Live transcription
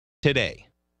today.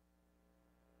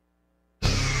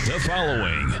 The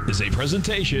following is a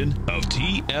presentation of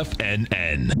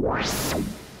TFNN.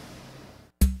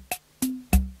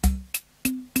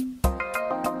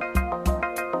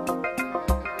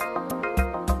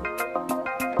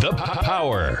 The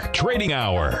Power Trading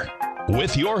Hour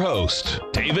with your host,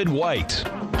 David White.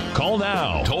 Call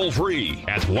now, toll free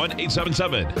at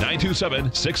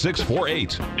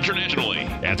 1-877-927-6648. Internationally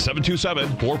at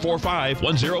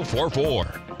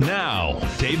 727-445-1044. Now,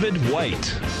 David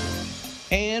White.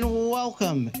 And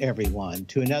welcome, everyone,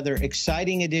 to another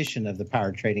exciting edition of the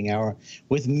Power Trading Hour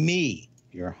with me,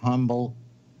 your humble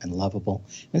and lovable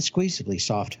and squeezably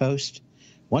soft host.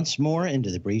 Once more into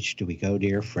the breach do we go,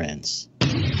 dear friends.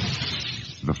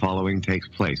 The following takes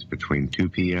place between 2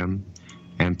 p.m.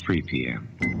 and 3 p.m.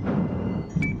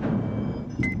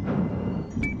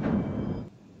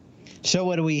 So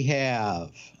what do we have?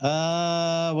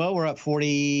 Well, we're up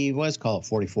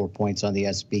 44 points on the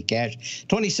S&P cash.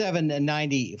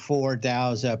 2794,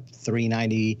 Dow's up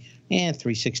 390 and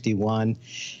 361.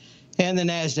 And the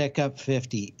NASDAQ up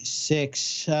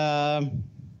 56. And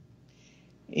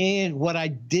what I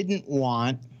didn't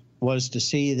want was to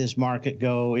see this market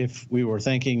go if we were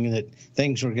thinking that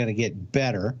things were going to get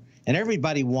better. And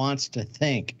everybody wants to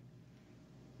think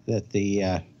that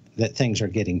that things are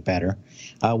getting better,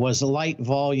 was a light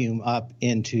volume up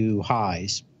into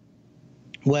highs.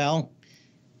 Well,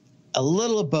 a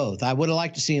little of both. I would have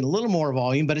liked to see a little more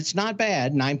volume, but it's not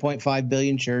bad. 9.5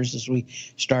 billion shares as we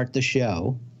start the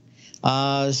show.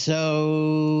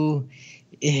 So,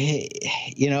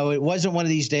 you know, it wasn't one of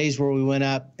these days where we went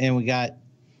up and we got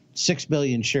 6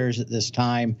 billion shares at this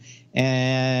time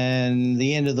and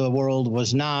the end of the world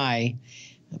was nigh.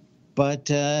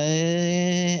 But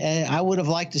I would have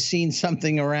liked to seen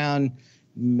something around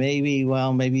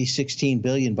maybe 16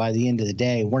 billion by the end of the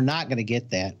day. We're not going to get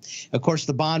that. Of course,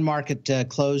 the bond market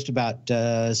closed about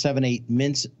 7-8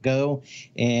 minutes ago,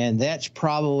 and that's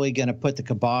probably going to put the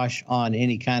kibosh on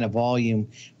any kind of volume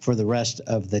for the rest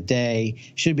of the day.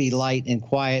 Should be light and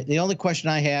quiet. The only question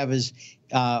I have is,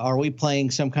 are we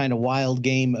playing some kind of wild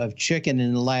game of chicken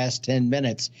in the last 10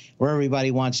 minutes where everybody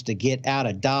wants to get out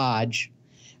of Dodge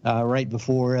right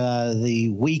before the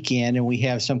weekend, and we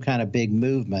have some kind of big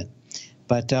movement?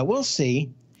 But we'll see.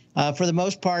 For the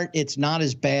most part, it's not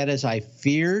as bad as I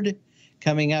feared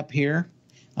coming up here.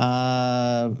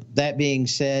 That being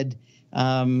said,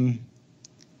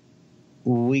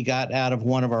 we got out of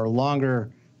one of our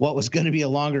what was going to be a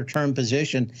longer-term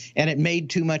position, and it made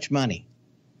too much money.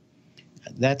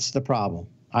 That's the problem.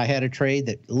 I had a trade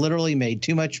that literally made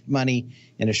too much money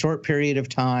in a short period of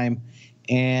time,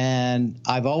 and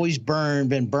I've always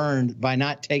been burned by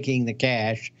not taking the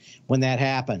cash when that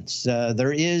happens.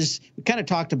 We kind of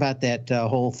talked about that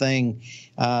whole thing,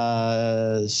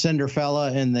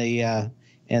 Cinderella and the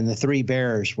Three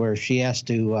Bears, where she has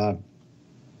to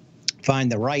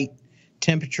find the right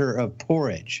temperature of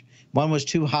porridge. One was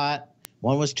too hot,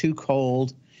 one was too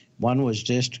cold, one was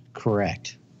just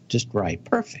correct, just right,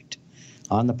 perfect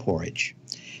on the porridge.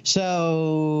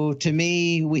 So to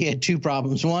me, we had two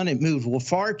problems. One, it moved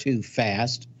far too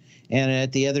fast. And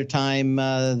at the other time,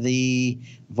 the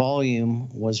volume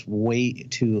was way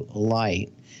too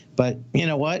light. But you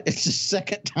know what? It's the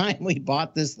second time we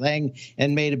bought this thing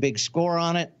and made a big score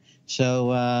on it.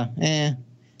 So,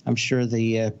 I'm sure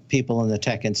the people in the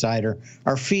Tech Insider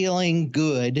are feeling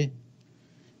good.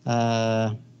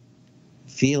 What's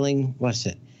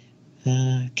it?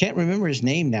 Can't remember his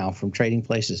name now from Trading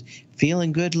Places.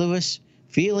 Feeling good, Lewis?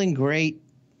 Feeling great?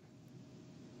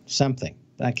 Something.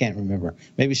 I can't remember.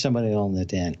 Maybe somebody will in the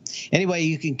den. Anyway,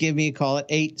 you can give me a call at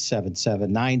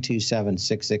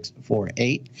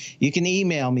 877-927-6648. You can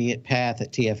email me at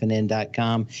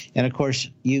path@tfnn.com. And, of course,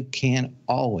 you can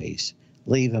always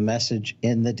leave a message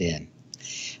in the den.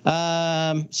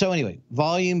 So, anyway,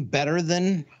 volume better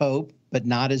than hope, but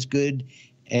not as good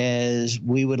as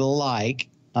we would like.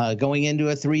 Going into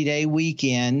a 3-day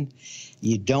weekend,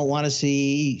 you don't want to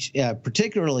see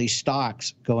particularly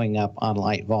stocks going up on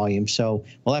light volume. So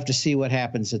we'll have to see what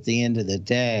happens at the end of the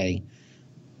day.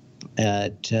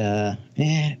 It's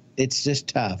just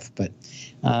tough. But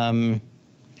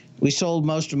we sold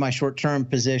most of my short-term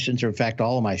positions, or in fact,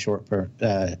 all of my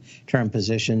short-term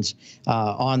positions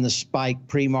on the spike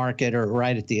pre-market or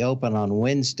right at the open on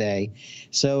Wednesday.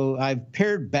 So I've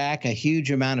pared back a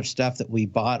huge amount of stuff that we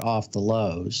bought off the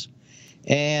lows.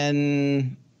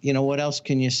 And, you know, what else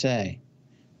can you say?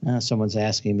 Someone's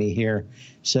asking me here.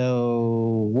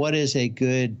 So what is a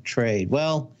good trade?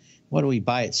 Well, what do we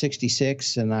buy at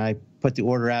 66? And I put the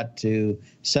order out to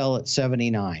sell at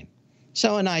 79.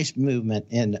 So a nice movement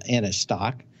in a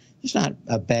stock. It's not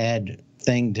a bad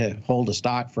thing to hold a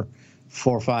stock for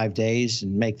 4 or 5 days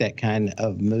and make that kind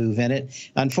of move in it.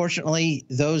 Unfortunately,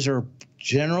 those are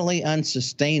generally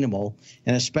unsustainable,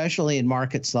 and especially in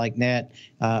markets like that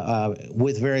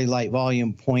with very light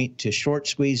volume, point to short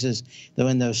squeezes. Though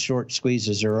when those short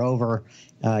squeezes are over,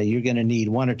 you're going to need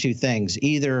one or two things.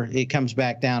 Either it comes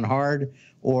back down hard,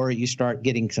 or you start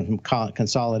getting some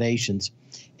consolidations.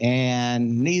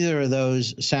 And neither of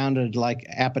those sounded like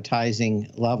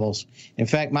appetizing levels. In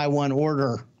fact, my one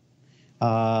order,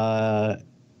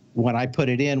 when I put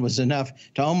it in, was enough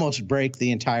to almost break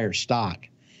the entire stock.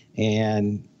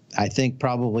 And I think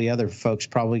probably other folks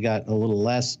probably got a little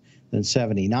less than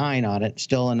 79 on it.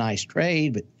 Still a nice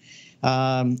trade, but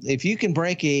if you can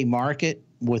break a market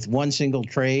with one single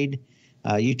trade,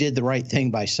 you did the right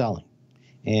thing by selling.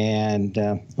 And,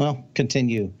 well,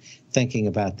 continue thinking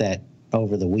about that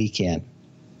over the weekend.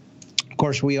 Of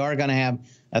course, we are going to have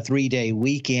a 3-day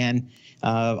weekend.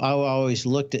 I always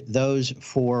looked at those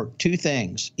for two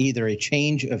things, either a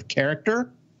change of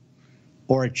character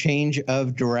or a change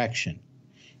of direction.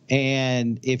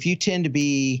 And if you tend to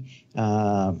be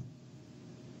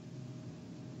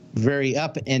very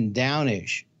up and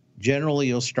downish, generally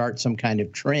you'll start some kind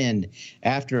of trend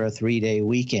after a 3-day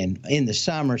weekend. In the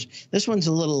summers, this one's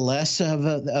a little less of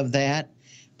that,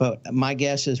 but my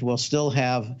guess is we'll still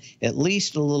have at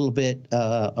least a little bit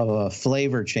of a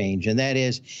flavor change. And that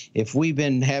is, if we've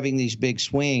been having these big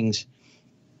swings,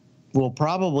 we'll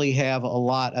probably have a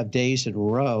lot of days in a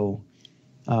row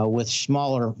with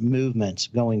smaller movements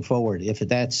going forward. If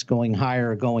that's going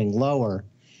higher or going lower,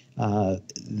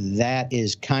 that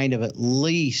is kind of at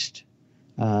least,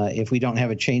 if we don't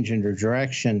have a change in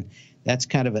direction, that's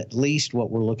kind of at least what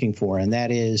we're looking for. And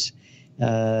that is,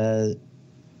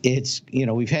 it's,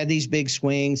 we've had these big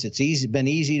swings. It's been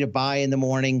easy to buy in the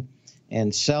morning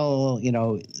and sell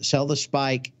the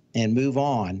spike and move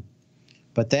on.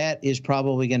 But that is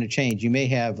probably going to change. You may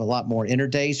have a lot more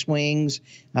intraday swings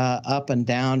up and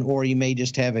down, or you may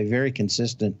just have a very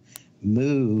consistent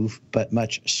move, but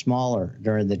much smaller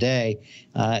during the day.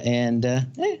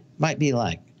 Might be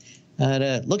like.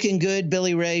 Looking good,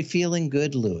 Billy Ray. Feeling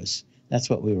good, Lewis. That's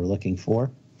what we were looking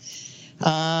for. What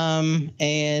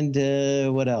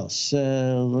else?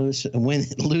 Lewis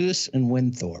and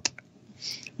Winthorpe.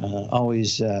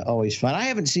 Always fun. I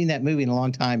haven't seen that movie in a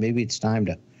long time. Maybe it's time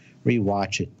to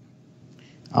rewatch it.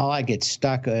 All I get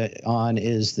stuck on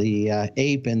is the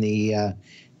ape in the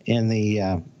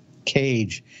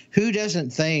cage. Who doesn't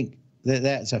think that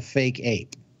that's a fake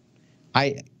ape?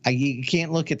 You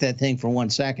can't look at that thing for 1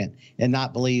 second and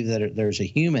not believe that there's a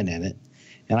human in it.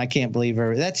 And I can't believe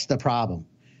that's the problem.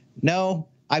 No,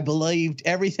 I believed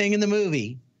everything in the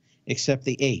movie except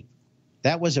the ape.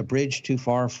 That was a bridge too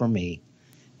far for me.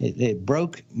 It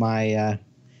broke my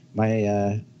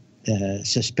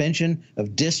suspension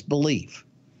of disbelief,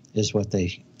 is what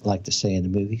they like to say in the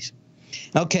movies.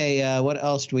 Okay, what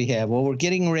else do we have? Well, we're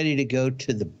getting ready to go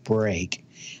to the break.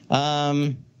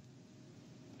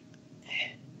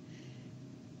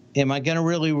 Am I going to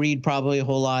really read probably a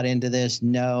whole lot into this?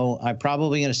 No, I'm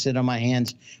probably going to sit on my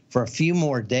hands for a few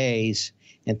more days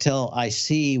until I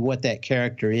see what that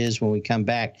character is when we come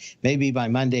back, maybe by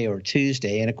Monday or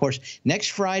Tuesday. And, of course, next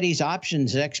Friday's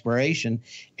options expiration,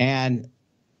 and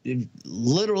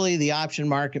literally the option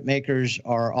market makers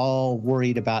are all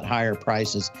worried about higher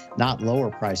prices, not lower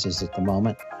prices at the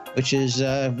moment, which is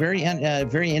very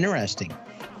interesting.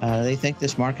 They think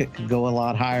this market could go a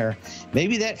lot higher.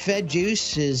 Maybe that Fed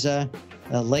juice is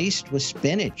laced with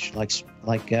spinach, like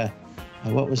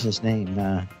what was his name?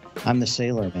 I'm the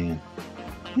Sailor Man.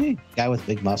 Guy with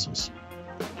big muscles.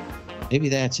 Maybe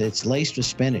it's laced with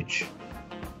spinach.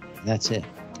 That's it.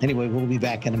 Anyway, we'll be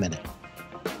back in a minute.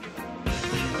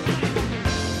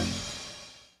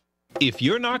 If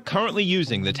you're not currently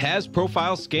using the TAS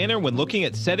Profile Scanner when looking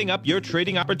at setting up your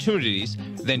trading opportunities,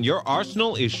 then your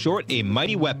arsenal is short a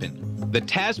mighty weapon. The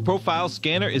TAS Profile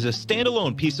Scanner is a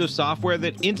standalone piece of software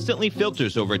that instantly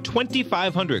filters over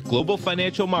 2,500 global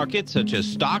financial markets such as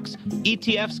stocks,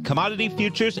 ETFs, commodity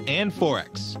futures, and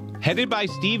Forex. Headed by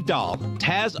Steve Dahl,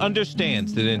 TAS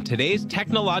understands that in today's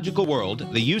technological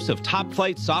world, the use of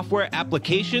top-flight software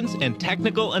applications and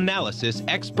technical analysis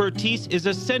expertise is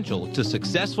essential to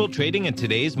successful trading in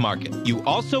today's market. You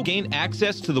also gain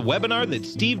access to the webinar that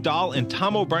Steve Dahl and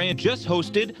Tom O'Brien just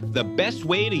hosted, The Best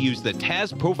Way to Use the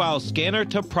TAS Profile Scanner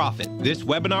to Profit. This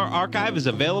webinar archive is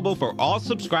available for all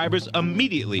subscribers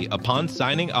immediately upon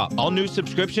signing up. All new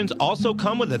subscriptions also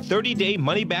come with a 30-day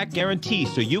money-back guarantee,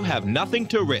 so you have nothing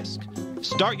to risk.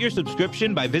 Start your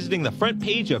subscription by visiting the front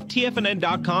page of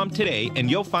TFNN.com today, and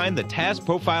you'll find the TAS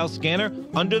Profile Scanner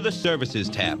under the Services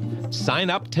tab. Sign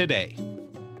up today.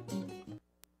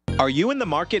 Are you in the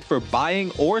market for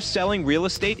buying or selling real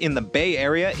estate in the Bay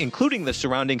Area, including the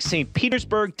surrounding St.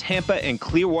 Petersburg, Tampa, and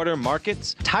Clearwater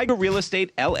markets? Tiger Real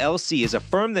Estate LLC is a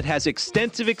firm that has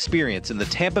extensive experience in the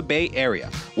Tampa Bay area.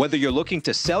 Whether you're looking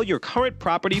to sell your current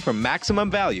property for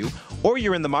maximum value, or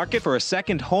you're in the market for a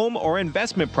second home or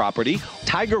investment property,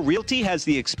 Tiger Realty has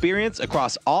the experience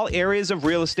across all areas of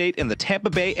real estate in the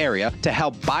Tampa Bay area to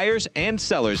help buyers and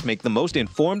sellers make the most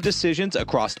informed decisions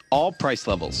across all price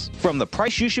levels. From the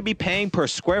price you should be paying per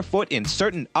square foot in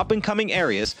certain up-and-coming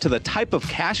areas to the type of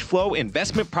cash flow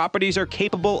investment properties are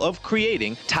capable of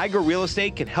creating, Tiger Real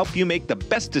Estate can help you make the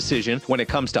best decision when it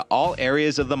comes to all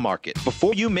areas of the market.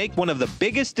 Before you make one of the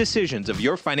biggest decisions of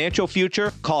your financial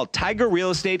future, call Tiger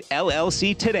Real Estate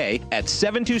LLC today at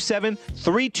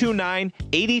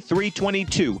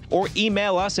 727-329-8322 or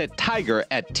email us at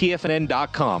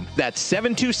tiger@tfnn.com. That's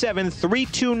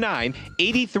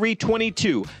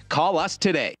 727-329-8322. Call us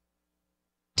today.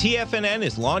 TFNN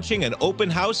is launching an open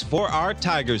house for our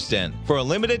Tiger's Den. For a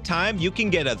limited time, you can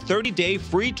get a 30-day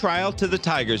free trial to the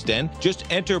Tiger's Den. Just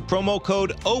enter promo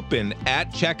code OPEN at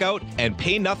checkout and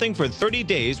pay nothing for 30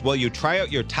 days while you try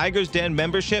out your Tiger's Den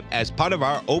membership as part of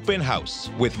our open house.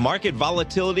 With market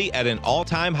volatility at an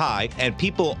all-time high and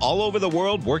people all over the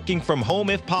world working from home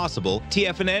if possible,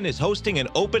 TFNN is hosting an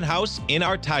open house in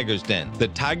our Tiger's Den. The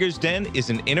Tiger's Den is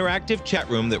an interactive chat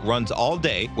room that runs all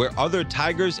day where other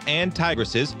tigers and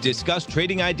tigresses discuss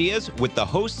trading ideas with the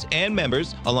hosts and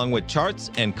members, along with charts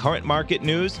and current market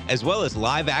news, as well as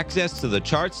live access to the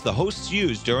charts the hosts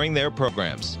use during their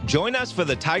programs. Join us for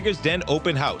the Tiger's Den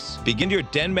Open House. Begin your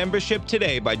Den membership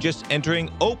today by just entering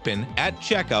OPEN at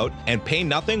checkout and pay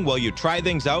nothing while you try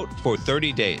things out for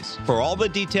 30 days. For all the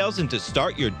details and to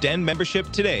start your Den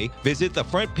membership today, visit the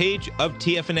front page of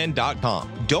TFNN.com.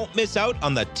 Don't miss out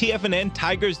on the TFNN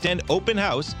Tiger's Den Open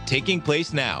House taking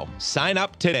place now. Sign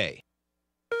up today.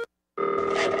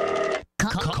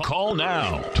 Call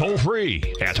now, toll free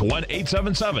at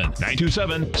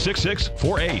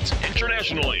 1-877-927-6648.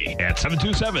 Internationally at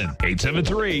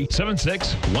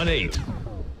 727-873-7618.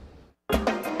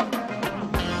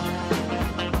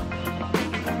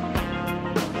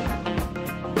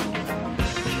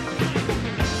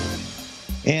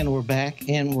 And we're back,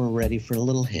 and we're ready for a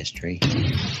little history.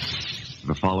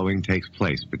 The following takes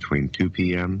place between 2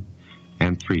 p.m.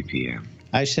 and 3 p.m.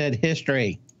 I said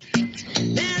history. Then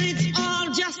it's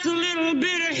all just a little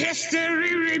bit of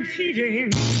history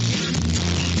repeating.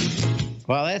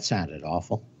 Well, that sounded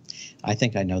awful. I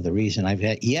think I know the reason. I've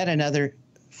had yet another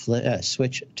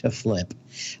switch to flip.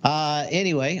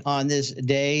 Anyway, on this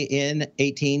day in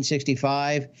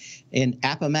 1865, in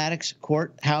Appomattox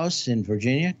Courthouse in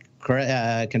Virginia,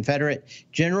 Confederate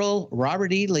General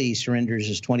Robert E. Lee surrenders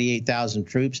his 28,000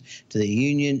 troops to the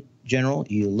Union General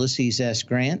Ulysses S.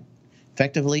 Grant,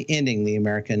 effectively ending the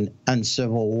American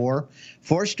Uncivil War.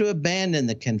 Forced to abandon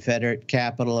the Confederate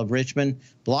capital of Richmond,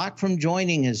 blocked from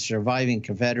joining his surviving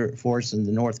Confederate force in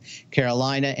the North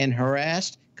Carolina, and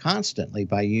harassed constantly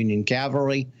by Union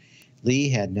cavalry, Lee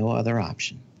had no other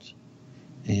options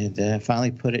and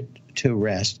finally put it to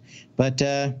rest. But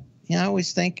I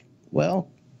always think, well,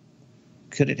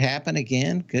 could it happen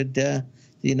again? Could the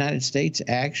United States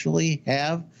actually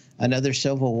have another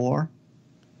civil war?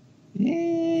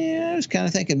 Yeah, I was kind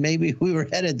of thinking maybe we were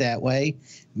headed that way.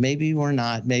 Maybe we're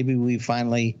not. Maybe we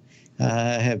finally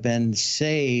have been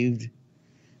saved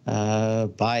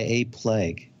by a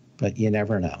plague, but you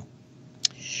never know.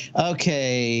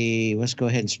 Okay, let's go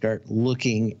ahead and start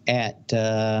looking at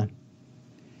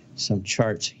some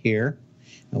charts here.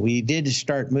 We did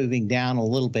start moving down a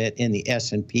little bit in the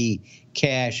S&P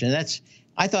cash, and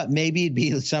I thought maybe it'd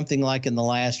be something like in the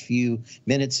last few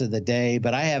minutes of the day,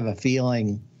 but I have a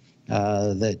feeling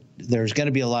that there's going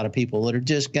to be a lot of people that are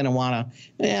just going to want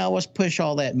to, let's push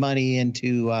all that money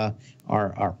into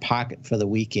our pocket for the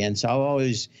weekend. So I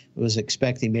always was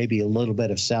expecting maybe a little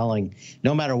bit of selling,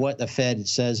 no matter what the Fed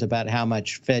says about how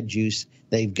much Fed juice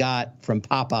they've got from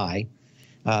Popeye.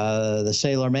 The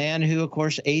sailor man who, of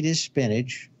course, ate his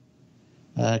spinach.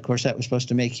 Of course, that was supposed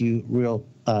to make you real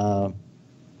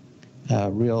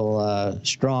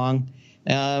strong.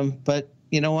 But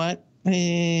you know what?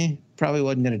 Probably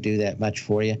wasn't going to do that much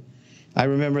for you. I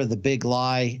remember the big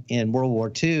lie in World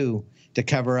War II to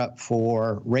cover up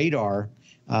for radar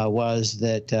was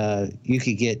that you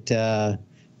could get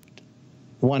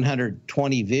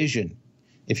 120 vision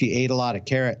if you ate a lot of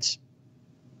carrots.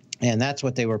 And that's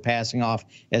what they were passing off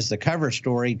as the cover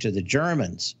story to the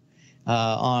Germans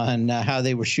on how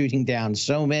they were shooting down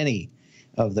so many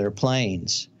of their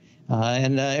planes.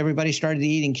 And everybody started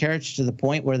eating carrots to the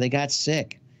point where they got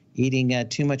sick. Eating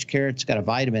too much carrots got a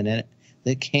vitamin in it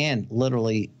that can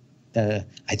literally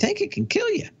I think it can kill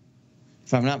you,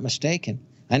 if I'm not mistaken.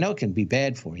 I know it can be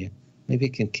bad for you. Maybe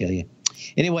it can kill you.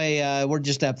 Anyway, we're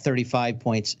just up 35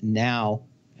 points now.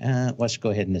 Let's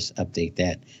go ahead and just update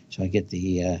that so I get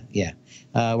the,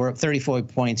 we're up 34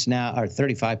 points now, or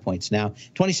 35 points now,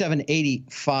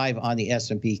 2785 on the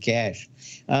S&P cash.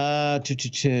 Got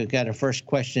a first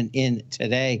question in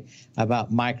today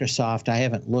about Microsoft. I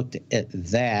haven't looked at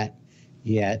that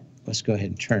yet. Let's go ahead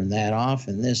and turn that off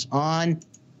and this on.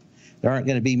 There aren't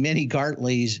going to be many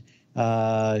Gartleys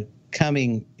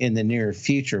coming in the near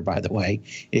future, by the way.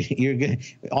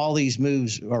 All these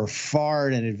moves are far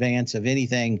in advance of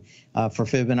anything for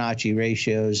Fibonacci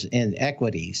ratios in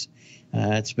equities.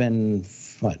 It's been,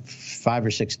 5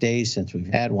 or 6 days since we've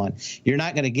had one. You're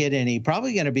not going to get any,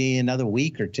 probably going to be another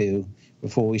week or two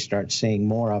before we start seeing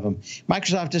more of them.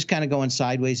 Microsoft is kind of going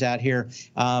sideways out here.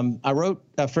 I wrote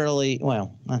a fairly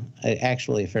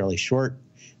short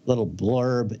little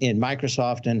blurb in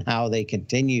Microsoft and how they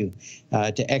continue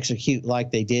to execute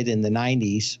like they did in the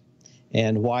 90s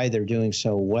and why they're doing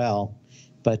so well.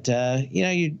 But,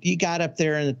 you got up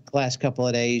there in the last couple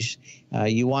of days.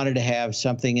 You wanted to have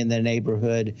something in the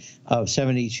neighborhood of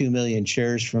 72 million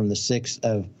shares from the 6th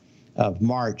of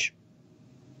March.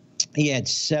 He had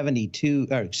 62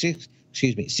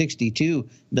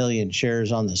 million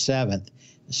shares on the 7th.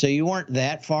 So you weren't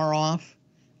that far off.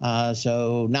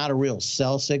 So not a real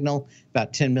sell signal,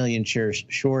 about 10 million shares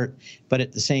short. But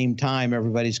at the same time,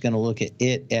 everybody's going to look at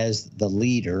it as the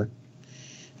leader.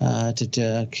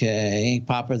 Okay,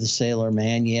 Popper the Sailor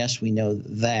Man. Yes, we know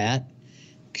that.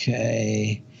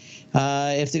 Okay.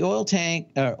 If the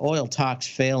oil talks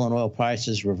fail and oil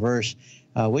prices reverse,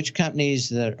 which companies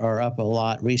that are up a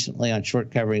lot recently on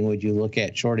short covering would you look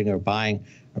at shorting or buying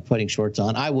or putting shorts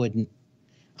on? I wouldn't.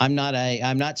 I'm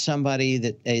not somebody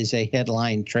that is a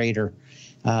headline trader,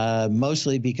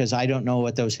 mostly because I don't know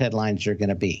what those headlines are going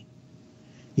to be.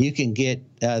 You can get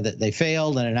that they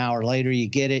failed, and an hour later you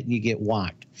get it and you get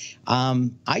whacked.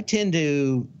 I tend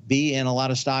to be in a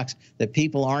lot of stocks that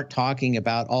people aren't talking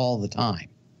about all the time.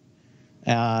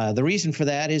 The reason for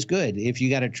that is good. If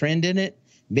you got a trend in it,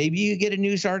 maybe you get a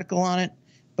news article on it.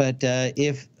 But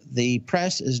if the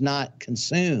press is not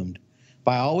consumed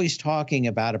by always talking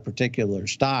about a particular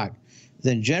stock,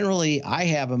 then generally I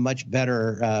have a much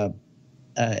better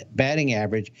batting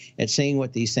average at seeing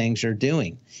what these things are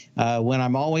doing. When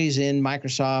I'm always in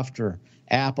Microsoft or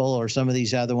Apple or some of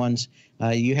these other ones,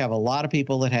 you have a lot of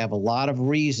people that have a lot of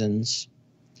reasons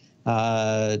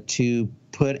to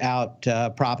put out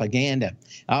propaganda.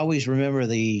 I always remember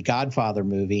the Godfather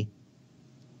movie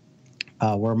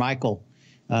where Michael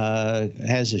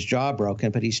has his jaw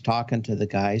broken, but he's talking to the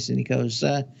guys and he goes,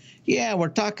 yeah, we're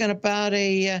talking about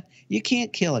you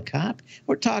can't kill a cop.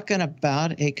 We're talking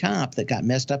about a cop that got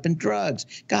messed up in drugs,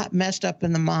 got messed up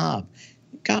in the mob,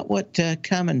 got what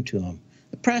coming to him.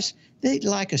 The press, they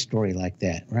like a story like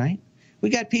that, right? We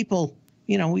got people,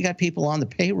 we got people on the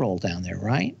payroll down there,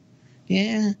 right?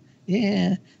 Yeah.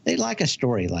 They like a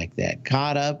story like that.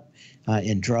 Caught up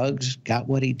in drugs, got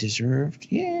what he deserved.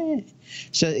 Yeah.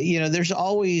 So, there's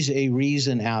always a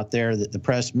reason out there that the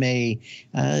press may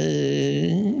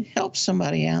help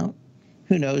somebody out.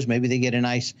 Who knows? Maybe they get a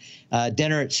nice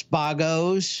dinner at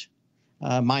Spago's,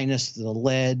 minus the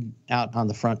lead out on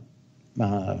the front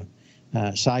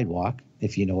sidewalk,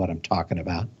 if you know what I'm talking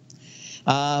about.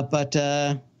 But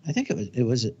I think it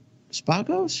was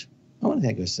Spago's. I want to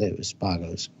think it was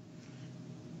Spago's.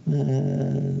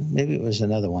 Maybe it was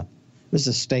another one. It was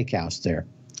a steakhouse there.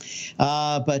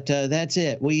 But that's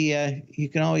it. You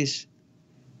can always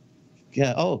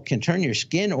can turn your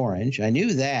skin orange. I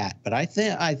knew that, but I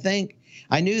think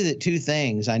I knew that two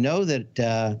things. I know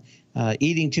that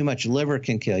eating too much liver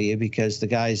can kill you because the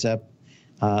guys up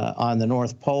on the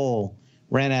North Pole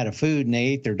ran out of food and they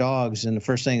ate their dogs, and the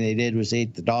first thing they did was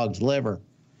eat the dog's liver.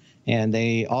 And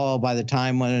they all, by the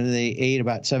time when they ate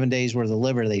about 7 days worth of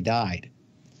liver, they died.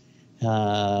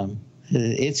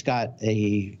 It's got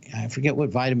I forget what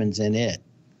vitamin's in it.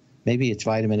 Maybe it's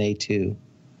vitamin A2.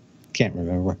 Can't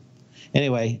remember.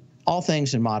 Anyway, all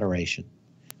things in moderation.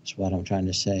 That's what I'm trying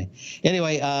to say.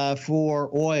 Anyway, for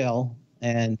oil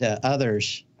and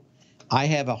others, I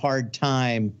have a hard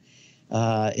time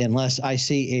unless I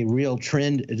see a real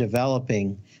trend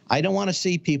developing. I don't want to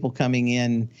see people coming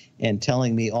in and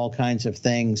telling me all kinds of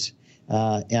things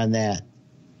on that.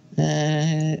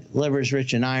 Liver's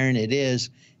rich in iron. It is.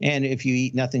 And if you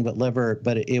eat nothing but liver,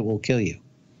 but it will kill you.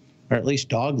 Or at least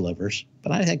dog livers.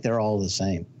 But I think they're all the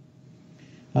same.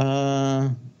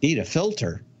 Eat a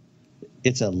filter.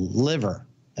 It's a liver.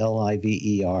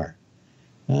 Liver.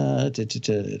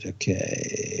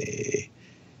 Okay.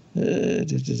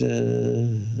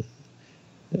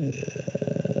 I'm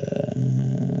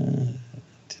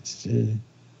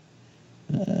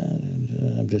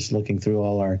just looking through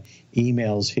all our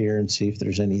emails here and see if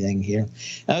there's anything here.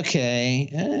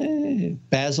 Okay.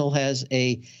 Basil has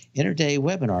a interday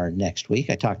webinar next week.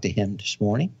 I talked to him this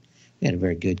morning. We had a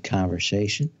very good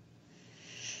conversation.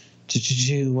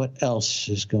 What else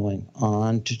is going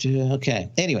on? Okay.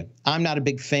 Anyway, I'm not a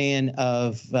big fan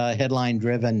of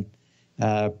headline-driven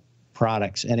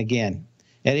products. And again,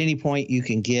 at any point you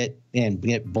can get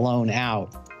blown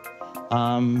out.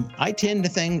 I tend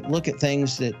to look at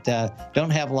things that don't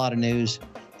have a lot of news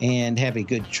and have a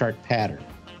good chart pattern,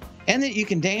 and that you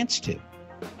can dance to.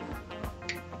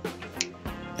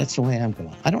 That's the way I'm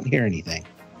going. I don't hear anything.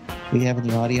 We have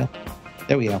any audio?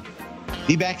 There we go.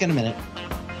 Be back in a minute.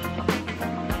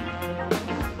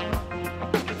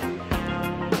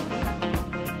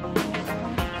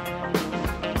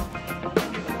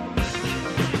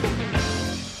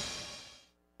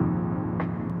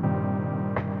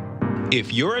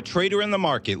 If you're a trader in the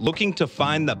market looking to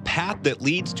find the path that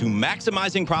leads to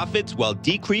maximizing profits while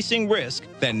decreasing risk,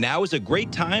 then now is a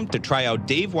great time to try out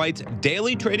Dave White's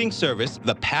daily trading service,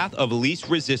 The Path of Least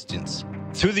Resistance.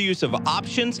 Through the use of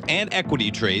options and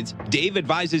equity trades, Dave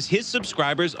advises his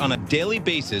subscribers on a daily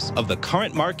basis of the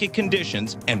current market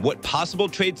conditions and what possible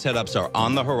trade setups are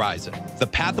on the horizon. The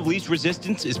Path of Least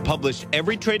Resistance is published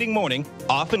every trading morning,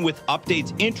 often with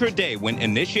updates intraday when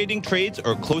initiating trades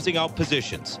or closing out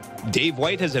positions. Dave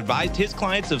White has advised his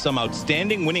clients of some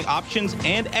outstanding winning options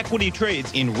and equity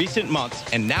trades in recent months,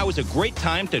 and now is a great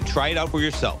time to try it out for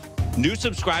yourself. New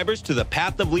subscribers to the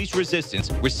Path of Least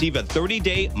Resistance receive a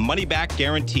 30-day money-back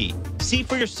guarantee. See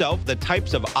for yourself the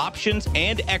types of options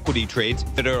and equity trades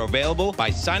that are available by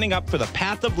signing up for the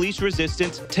Path of Least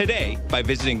Resistance today by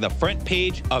visiting the front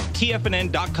page of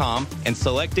TFNN.com and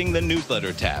selecting the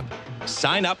newsletter tab.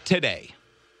 Sign up today.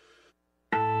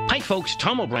 Hi folks,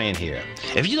 Tom O'Brien here.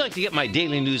 If you'd like to get my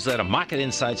daily newsletter, Market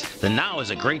Insights, then now is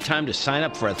a great time to sign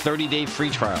up for a 30-day free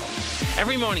trial.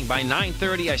 Every morning by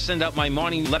 9:30, I send out my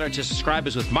morning letter to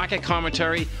subscribers with market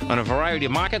commentary on a variety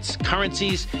of markets,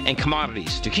 currencies, and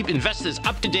commodities to keep investors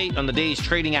up to date on the day's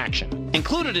trading action.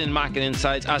 Included in Market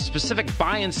Insights are specific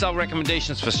buy and sell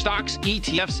recommendations for stocks,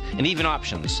 ETFs, and even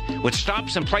options, with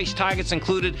stops and price targets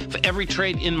included for every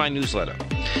trade in my newsletter.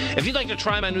 If you'd like to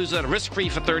try my newsletter risk-free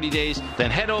for 30 days,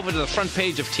 then head over to the front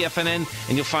page of TFNN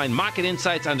and you'll find Market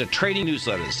Insights under Trading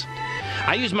Newsletters.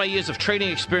 I use my years of trading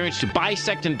experience to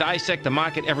bisect and dissect the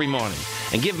market every morning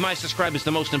and give my subscribers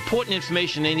the most important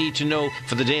information they need to know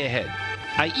for the day ahead.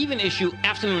 I even issue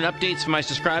afternoon updates for my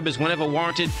subscribers whenever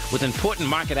warranted with important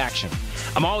market action.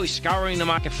 I'm always scouring the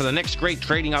market for the next great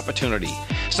trading opportunity.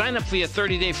 Sign up for your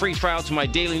 30-day free trial to my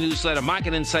daily newsletter,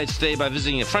 Market Insights, today by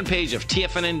visiting the front page of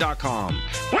TFNN.com.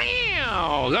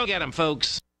 Wow! Go get them,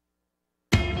 folks!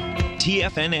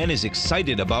 TFNN is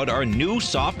excited about our new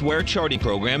software charting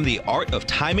program, The Art of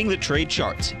Timing the Trade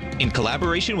Charts. In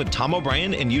collaboration with Tom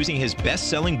O'Brien and using his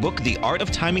best-selling book, The Art of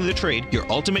Timing the Trade, Your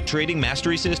Ultimate Trading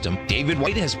Mastery System, David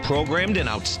White has programmed an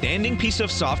outstanding piece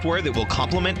of software that will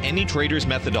complement any trader's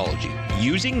methodology.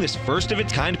 Using this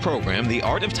first-of-its-kind program, The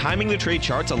Art of Timing the Trade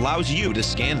Charts allows you to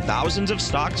scan thousands of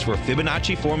stocks for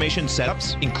Fibonacci formation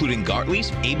setups, including Gartley's,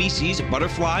 ABC's,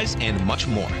 butterflies, and much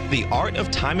more. The Art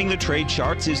of Timing the Trade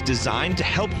Charts is designed to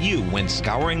help you when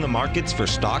scouring the markets for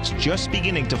stocks just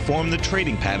beginning to form the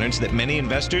trading patterns that many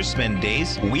investors spend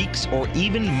days, weeks, or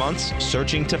even months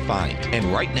searching to find. And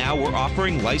right now, we're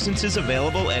offering licenses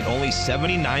available at only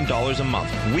 $79 a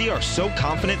month. We are so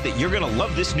confident that you're going to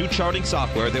love this new charting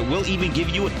software that will even give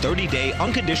you a 30-day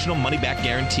unconditional money-back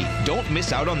guarantee. Don't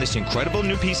miss out on this incredible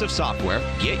new piece of software.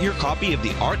 Get your copy of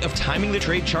The Art of Timing the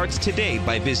Trade Charts today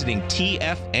by visiting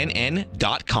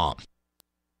TFNN.com.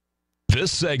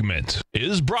 This segment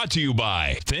is brought to you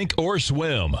by Think or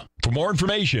Swim. For more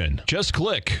information, just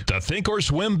click the Think or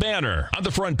Swim banner on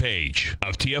the front page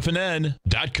of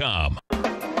TFNN.com.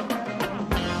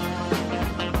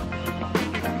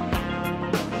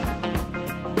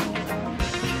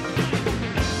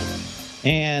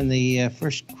 And the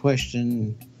first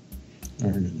question,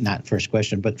 or not first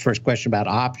question, but first question about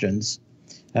options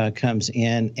comes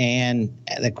in. And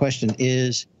the question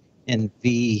is,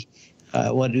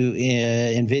 what do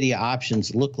NVIDIA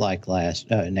options look like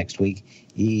next week?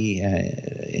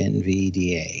 NVDA.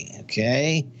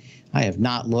 Okay. I have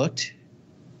not looked,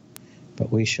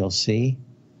 but we shall see.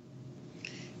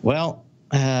 Well,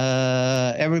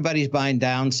 everybody's buying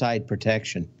downside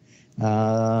protection.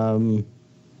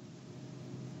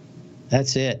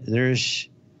 That's it.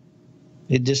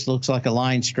 It just looks like a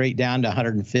line straight down to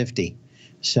 150.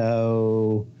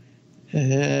 So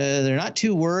they're not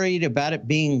too worried about it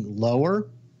being lower,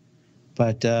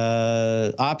 But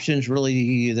options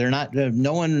really, they're not.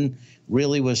 No one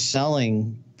really was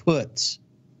selling puts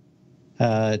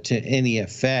to any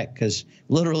effect, because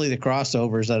literally the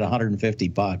crossover is at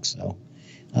 $150. So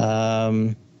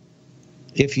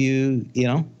if you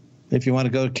want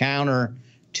to go counter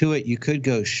to it, you could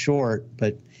go short,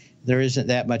 but there isn't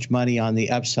that much money on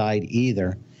the upside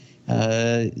either.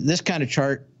 This kind of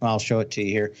chart, I'll show it to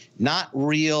you here, not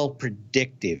real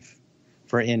predictive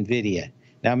for NVIDIA.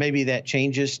 Now, maybe that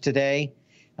changes today.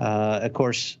 Of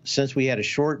course, since we had a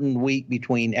shortened week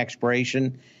between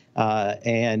expiration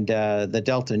and the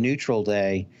Delta neutral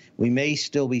day, we may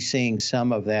still be seeing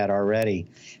some of that already.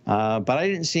 But I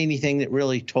didn't see anything that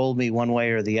really told me one way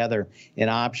or the other in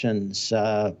options.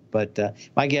 But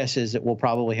my guess is that we'll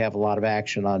probably have a lot of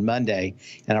action on Monday,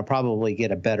 and I'll probably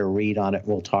get a better read on it.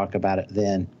 We'll talk about it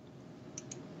then.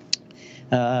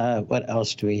 What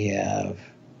else do we have?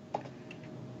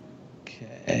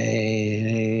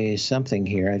 Okay, something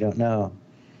here. I don't know.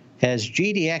 Has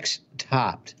GDX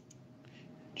topped?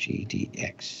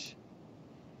 GDX.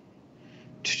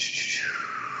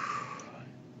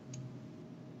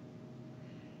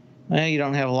 Well, you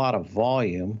don't have a lot of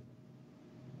volume.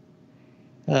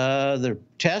 The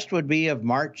test would be of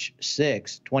March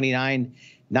 6th,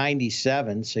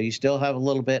 29.97, so you still have a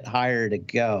little bit higher to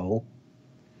go.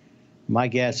 My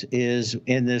guess is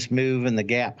in this move and the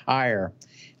gap higher,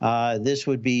 this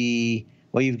would be,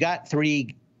 well, you've got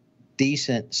 3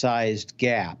 decent-sized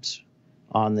gaps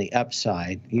on the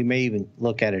upside. You may even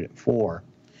look at it at 4.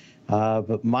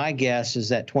 But my guess is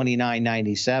that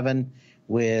 29.97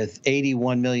 with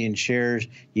 81 million shares,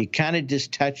 you kind of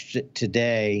just touched it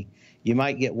today. You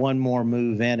might get one more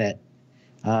move in it.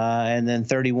 And then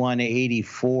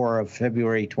 31.84 of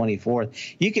February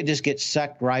 24th. You could just get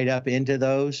sucked right up into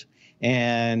those.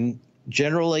 And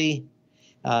generally,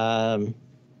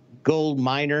 gold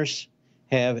miners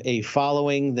have a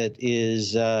following that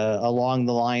is along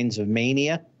the lines of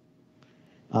mania.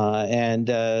 And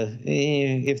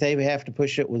if they have to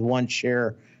push it with one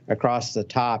share across the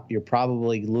top, you're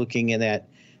probably looking in that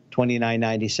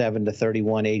 29.97 to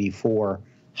 31.84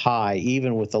 high,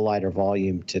 even with the lighter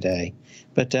volume today.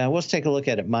 But let's take a look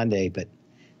at it Monday. But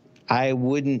I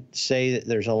wouldn't say that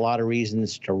there's a lot of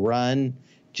reasons to run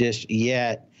just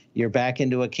yet. You're back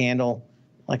into a candle.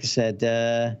 Like I said,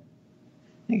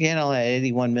 again, I'll have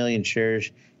 81 million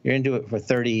shares. You're into it for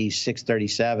 36,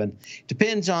 37.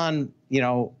 Depends on,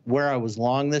 where I was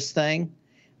long this thing.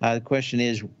 The question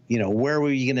is, where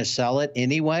were you going to sell it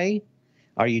anyway?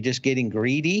 Are you just getting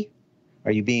greedy?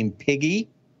 Are you being piggy?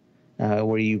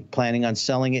 Were you planning on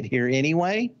selling it here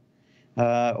anyway?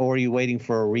 Or are you waiting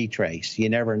for a retrace? You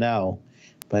never know.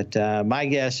 But my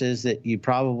guess is that you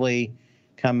probably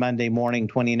come Monday morning,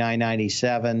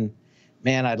 29.97.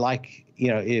 Man, I'd like,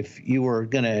 if you were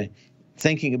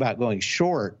thinking about going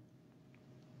short,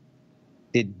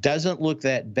 it doesn't look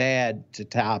that bad to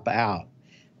top out.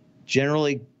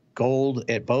 Generally, gold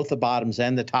at both the bottoms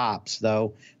and the tops,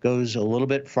 though, goes a little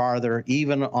bit farther,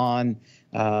 even on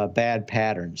bad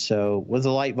patterns. So with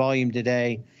the light volume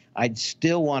today, I'd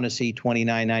still want to see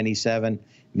 29.97,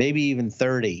 maybe even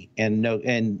 30,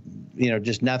 and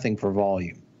just nothing for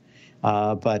volume.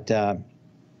 But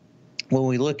when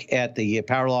we look at the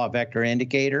power law vector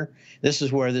indicator, this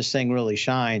is where this thing really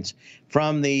shines.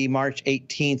 From the March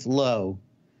 18th low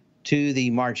to the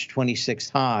March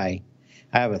 26th high,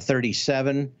 I have a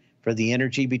 37 for the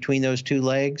energy between those two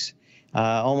legs,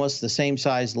 almost the same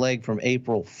size leg from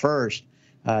April 1st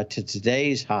to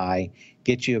today's high,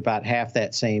 gets you about half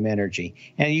that same energy.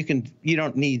 And you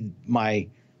don't need my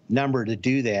number to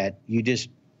do that. You just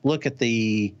look at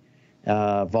the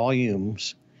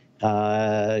volumes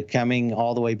coming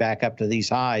all the way back up to these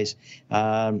highs.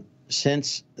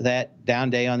 Since that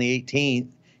down day on the 18th,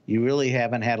 you really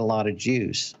haven't had a lot of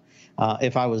juice.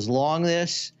 If I was long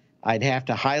this, I'd have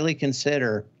to highly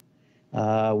consider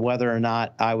whether or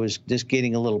not I was just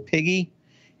getting a little piggy.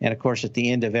 And of course, at the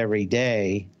end of every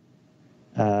day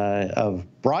of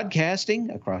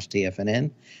broadcasting across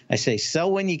TFNN, I say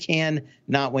sell when you can,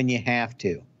 not when you have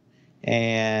to.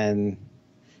 And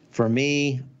for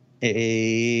me,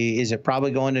 is it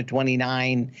probably going to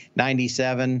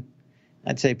 29.97?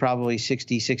 I'd say probably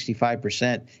 60,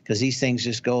 65%, because these things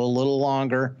just go a little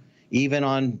longer, even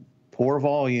on poor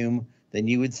volume, than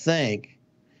you would think.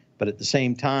 But at the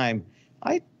same time,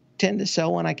 I tend to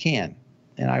sell when I can.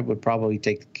 And I would probably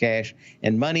take the cash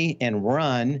and money and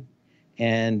run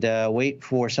and wait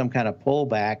for some kind of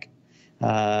pullback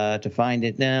to find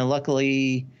it. Now,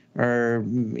 luckily, or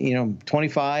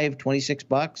 25, 26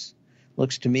 bucks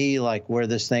looks to me like where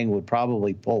this thing would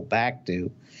probably pull back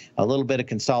to. A little bit of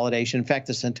consolidation. In fact,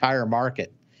 this entire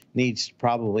market needs to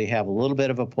probably have a little bit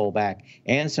of a pullback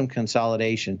and some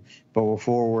consolidation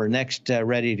before we're next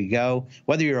ready to go.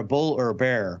 Whether you're a bull or a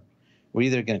bear, we're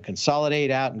either going to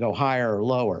consolidate out and go higher or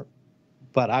lower.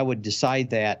 But I would decide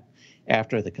that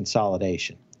after the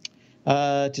consolidation.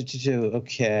 Okay.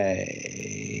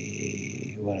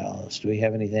 What else? Do we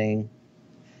have anything?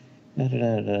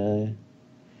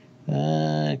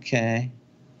 Okay.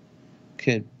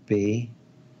 Could be.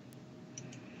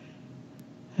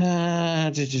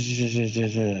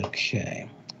 Okay.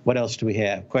 What else do we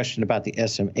have? Question about the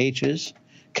SMHs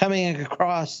coming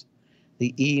across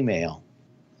the email.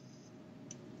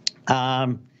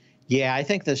 Yeah, I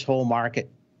think this whole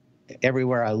market,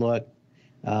 everywhere I look,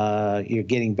 you're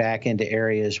getting back into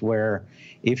areas where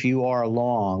if you are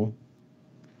long,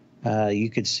 you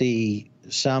could see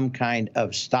some kind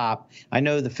of stop. I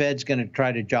know the Fed's going to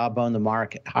try to jawbone the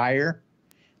market higher.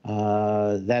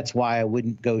 That's why I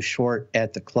wouldn't go short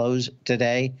at the close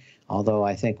today, although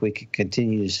I think we could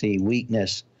continue to see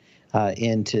weakness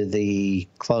into the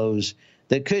close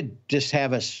that could just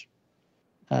have us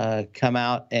come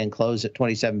out and close at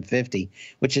 27.50,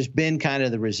 which has been kind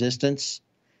of the resistance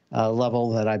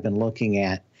level that I've been looking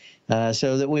at.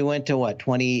 So that we went to, what,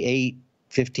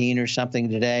 28.15 or something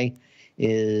today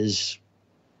is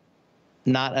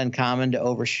not uncommon to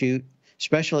overshoot,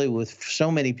 especially with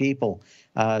so many people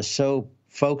so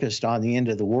focused on the end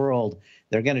of the world.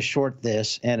 They're going to short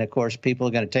this, and of course, people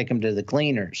are going to take them to the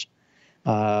cleaners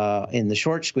in the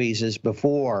short squeezes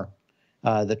before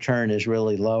the turn is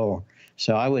really low.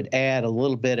 So I would add a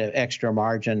little bit of extra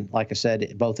margin, like I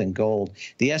said, both in gold.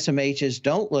 The SMHs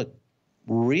don't look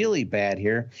really bad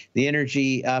here. The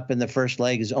energy up in the first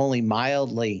leg is only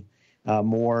mildly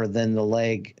more than the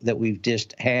leg that we've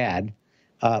just had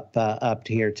up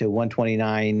to here to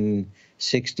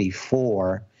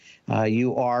 129.64.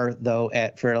 You are, though,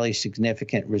 at fairly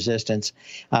significant resistance.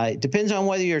 It depends on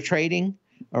whether you're trading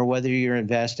or whether you're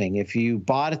investing. If you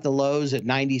bought at the lows at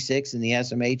 96 in the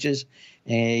SMHs,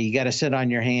 you got to sit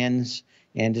on your hands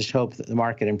and just hope that the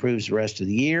market improves the rest of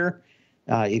the year.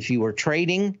 If you were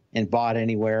trading and bought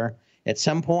anywhere, at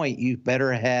some point you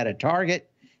better have had a target,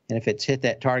 and if it's hit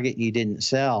that target and you didn't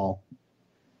sell,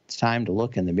 it's time to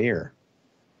look in the mirror.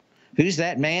 Who's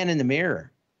that man in the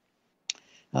mirror?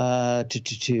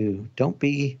 Don't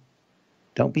be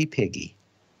piggy.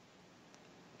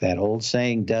 That old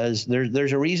saying does.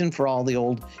 There's a reason for all the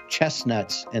old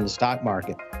chestnuts in the stock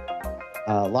market.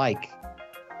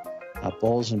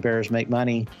 Bulls and bears make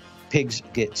money, pigs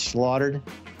get slaughtered.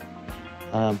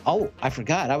 Oh, I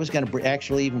forgot. I was going to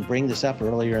actually even bring this up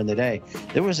earlier in the day.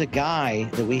 There was a guy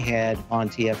that we had on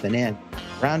TFNN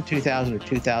around 2000 or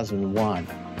 2001.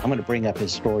 I'm going to bring up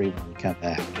his story when we come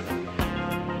back.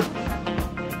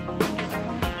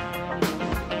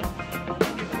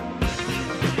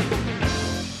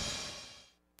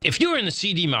 If you're in the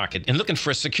CD market and looking for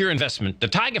a secure investment, the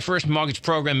Tiger First Mortgage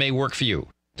Program may work for you.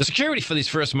 The security for these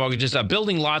first mortgages are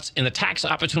building lots in the Tax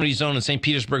Opportunity Zone in St.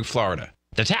 Petersburg, Florida.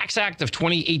 The Tax Act of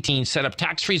 2018 set up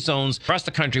tax-free zones across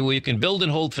the country where you can build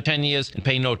and hold for 10 years and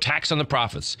pay no tax on the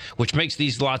profits, which makes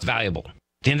these lots valuable.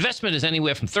 The investment is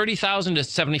anywhere from $30,000 to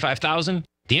 $75,000.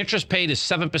 The interest paid is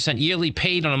 7% yearly,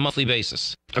 paid on a monthly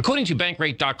basis. According to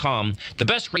Bankrate.com, the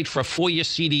best rate for a 4-year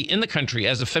CD in the country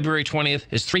as of February 20th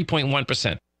is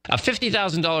 3.1%. A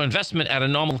 $50,000 investment at a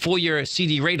normal 4-year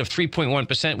CD rate of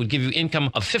 3.1% would give you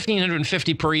income of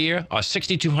 $1,550 per year or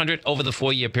 $6,200 over the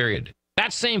 4-year period.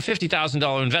 That same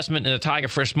 $50,000 investment in the Tiger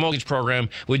First Mortgage Program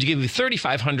would give you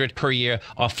 $3,500 per year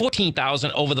or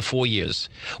 $14,000 over the 4 years.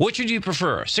 Which would you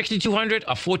prefer, $6,200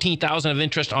 or $14,000 of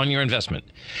interest on your investment?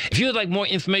 If you would like more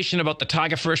information about the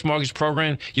Tiger First Mortgage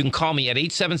Program, you can call me at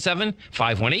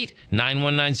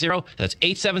 877-518-9190. That's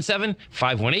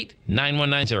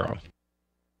 877-518-9190.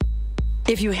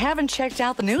 If you haven't checked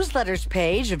out the newsletters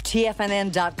page of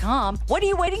TFNN.com, what are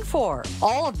you waiting for?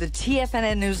 All of the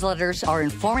TFNN newsletters are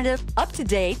informative,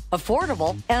 up-to-date,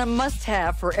 affordable, and a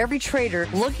must-have for every trader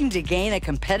looking to gain a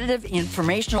competitive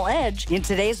informational edge in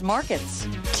today's markets.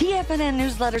 TFNN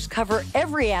newsletters cover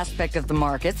every aspect of the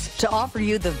markets to offer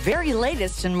you the very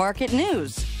latest in market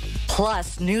news.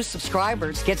 Plus, new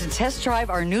subscribers get to test drive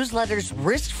our newsletters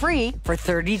risk-free for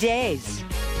 30 days.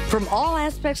 From all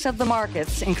aspects of the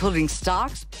markets, including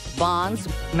stocks, bonds,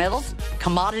 metals,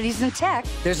 commodities, and tech,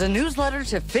 there's a newsletter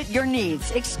to fit your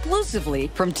needs exclusively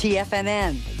from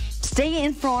TFNN. Stay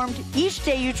informed each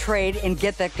day you trade and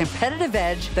get that competitive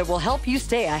edge that will help you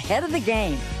stay ahead of the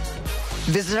game.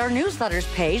 Visit our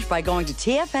newsletters page by going to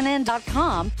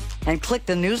TFNN.com and click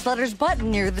the newsletters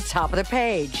button near the top of the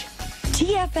page.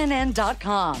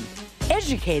 TFNN.com,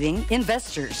 educating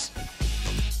investors.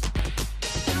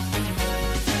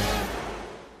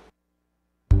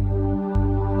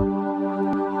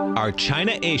 Are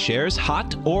China A shares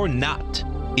hot or not?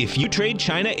 If you trade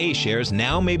China A shares,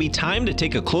 now may be time to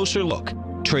take a closer look.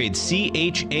 Trade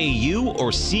CHAU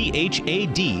or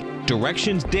CHAD,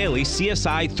 Directions Daily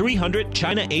CSI 300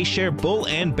 China A Share Bull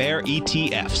and Bear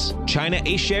ETFs. China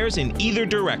A shares in either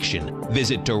direction.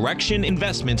 Visit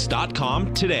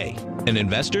directioninvestments.com today. An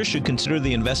investor should consider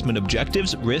the investment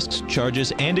objectives, risks,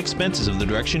 charges, and expenses of the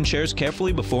Direction shares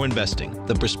carefully before investing.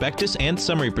 The prospectus and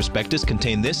summary prospectus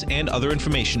contain this and other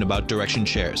information about Direction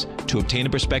shares. To obtain a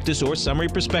prospectus or summary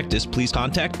prospectus, please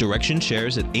contact Direction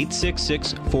shares at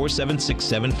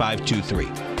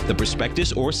 866-476-7523. The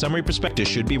prospectus or summary prospectus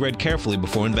should be read carefully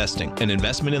before investing. An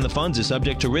investment in the funds is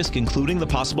subject to risk, including the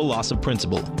possible loss of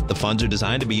principal. The funds are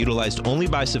designed to be utilized only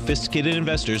by sophisticated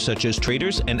investors such as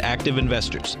traders and active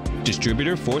investors.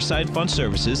 Distributor Foreside Fund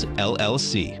Services,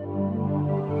 LLC.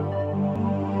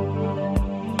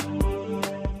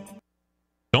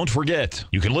 Don't forget,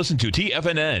 you can listen to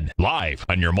TFNN live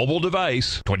on your mobile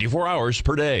device 24 hours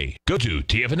per day. Go to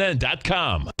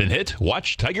TFNN.com, then hit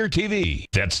Watch Tiger TV.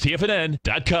 That's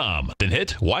TFNN.com, then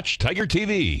hit Watch Tiger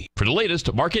TV for the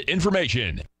latest market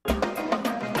information.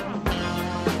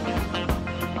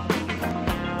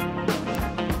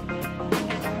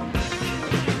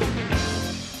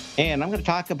 And I'm going to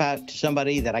talk about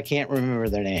somebody that I can't remember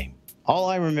their name. All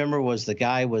I remember was the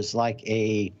guy was like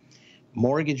a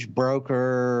mortgage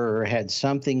broker or had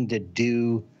something to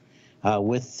do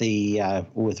with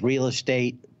real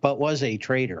estate, but was a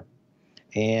trader.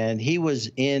 And he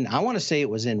was in, I want to say it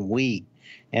was in wheat,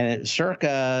 and it was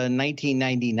circa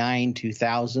 1999,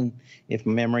 2000, if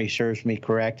memory serves me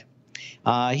correct.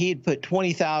 He had put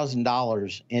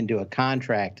 $20,000 into a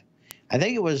contract. I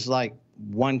think it was like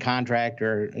one contract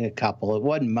or a couple. It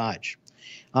wasn't much.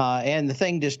 And the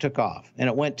thing just took off, and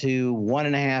it went to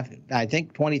I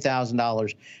think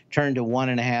 $20,000 turned to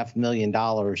 $1.5 million.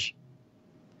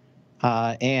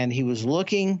 And he was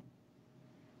looking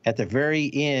at the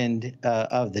very end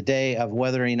of the day of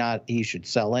whether or not he should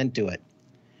sell into it.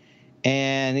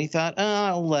 And he thought,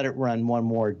 I'll let it run one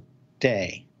more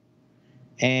day.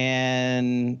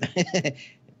 And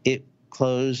it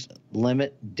closed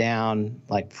limit down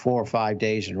like 4 or 5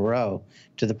 days in a row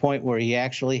to the point where he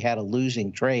actually had a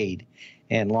losing trade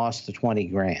and lost the 20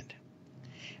 grand.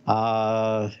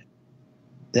 That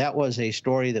was a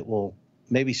story that will,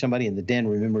 maybe somebody in the den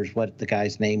remembers what the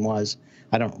guy's name was.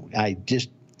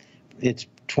 It's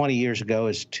 20 years ago,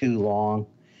 is too long.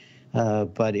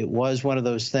 But it was one of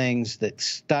those things that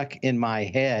stuck in my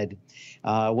head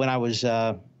when I was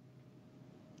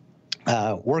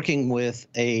working with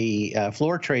a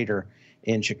floor trader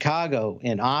in Chicago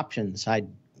in options. I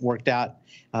worked out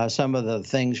some of the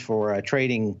things for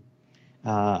trading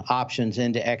options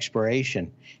into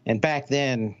expiration. And back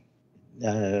then,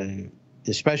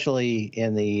 especially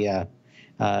in the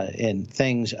in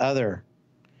things other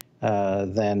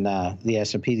than the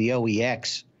S&P, the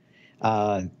OEX,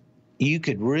 you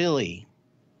could really,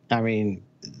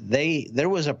 there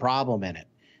was a problem in it.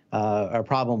 A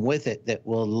problem with it that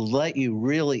will let you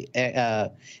really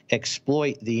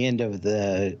exploit the end of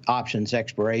the options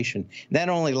expiration. That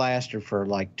only lasted for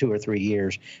like 2 or 3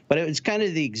 years, but it was kind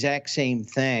of the exact same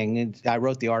thing. And I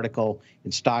wrote the article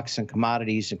in Stocks and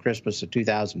Commodities in Christmas of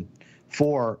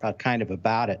 2004 kind of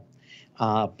about it.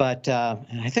 But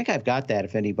I think I've got that.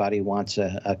 If anybody wants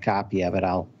a copy of it,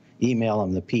 I'll email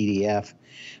them the PDF.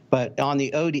 But on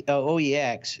the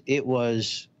OEX, it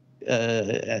was,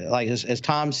 like as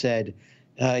Tom said,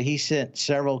 he sent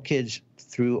several kids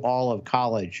through all of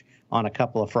college on a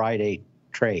couple of Friday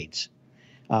trades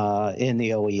in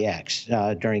the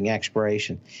OEX during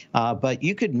expiration. But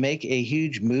you could make a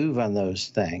huge move on those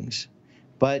things.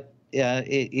 But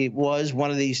it was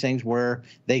one of these things where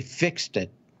they fixed it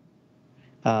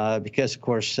because, of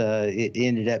course, it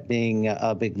ended up being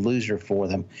a big loser for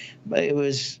them. But it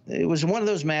was one of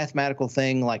those mathematical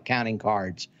things like counting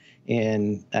cards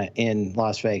in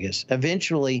Las Vegas.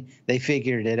 Eventually, they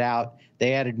figured it out.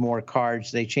 They added more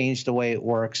cards. They changed the way it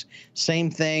works.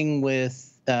 Same thing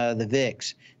with the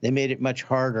VIX. They made it much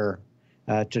harder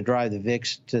to drive the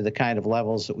VIX to the kind of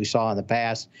levels that we saw in the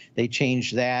past. They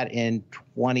changed that in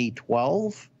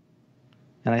 2012,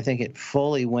 and I think it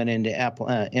fully went into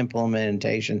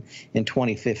implementation in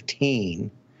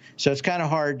 2015. So it's kind of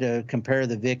hard to compare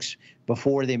the VIX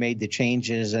before they made the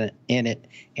changes in it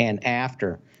and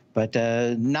after. But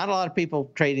not a lot of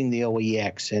people trading the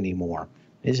OEX anymore.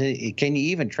 Can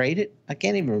you even trade it? I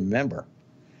can't even remember.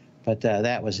 But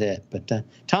that was it. But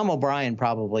Tom O'Brien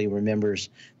probably remembers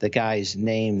the guy's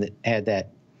name that had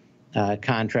that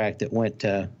contract that went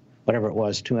to whatever it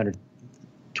was,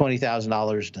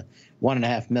 $220,000 to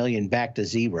 $1.5 million back to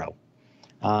zero.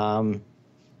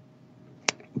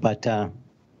 But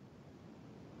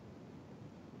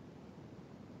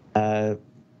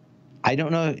I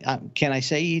don't know. Can I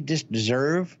say you just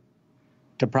deserve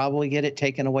to probably get it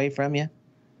taken away from you?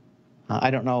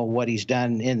 I don't know what he's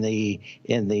done in the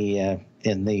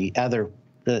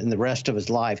rest of his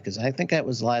life, because I think that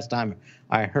was the last time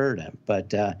I heard him.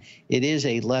 But it is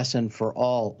a lesson for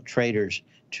all traders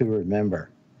to remember.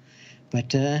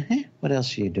 But what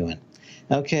else are you doing?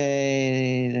 Okay.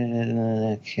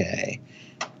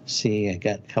 See, I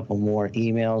got a couple more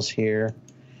emails here.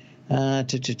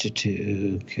 Okay.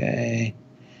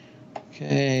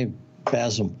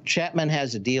 Basil Chapman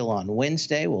has a deal on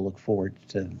Wednesday. We'll look forward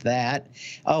to that.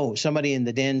 Oh, somebody in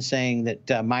the den saying that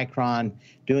Micron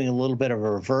doing a little bit of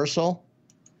a reversal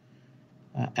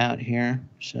out here.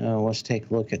 So let's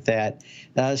take a look at that.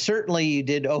 Certainly you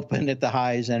did open at the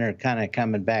highs and are kind of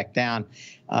coming back down.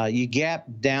 You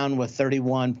gapped down with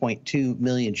 31.2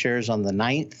 million shares on the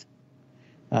 9th.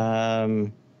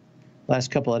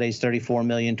 Last couple of days, 34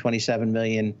 million, 27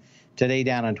 million. Today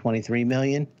down on 23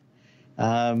 million.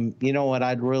 You know what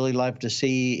I'd really love to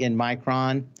see in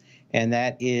Micron, and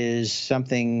that is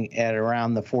something at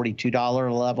around the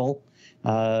 $42 level,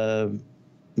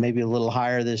 maybe a little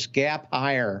higher. This gap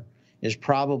higher is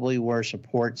probably where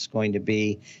support's going to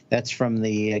be. That's from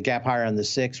the gap higher on the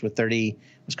 6th with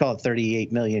let's call it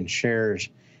 38 million shares.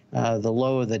 The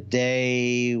low of the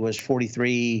day was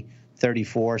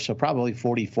 43.34, so probably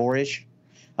 44-ish,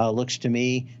 looks to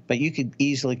me. But you could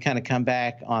easily kind of come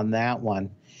back on that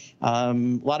one. A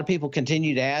lot of people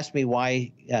continue to ask me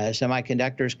why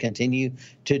semiconductors continue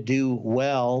to do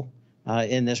well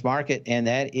in this market, and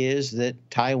that is that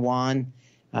Taiwan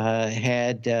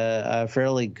had a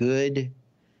fairly good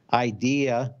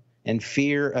idea and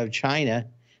fear of China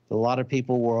that a lot of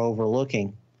people were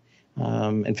overlooking.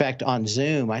 In fact, on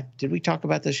Zoom, did we talk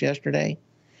about this yesterday?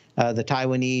 The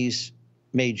Taiwanese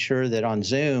made sure that on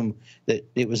Zoom that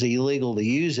it was illegal to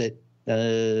use it,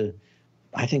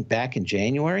 I think back in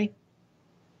January,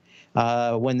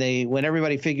 when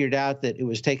everybody figured out that it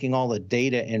was taking all the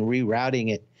data and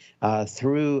rerouting it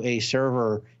through a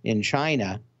server in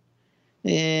China.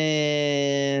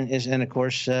 And of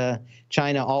course,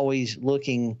 China always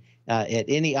looking at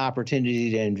any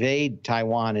opportunity to invade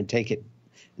Taiwan and take it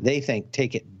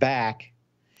back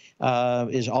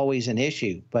is always an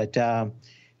issue. But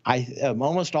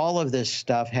almost all of this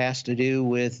stuff has to do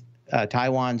with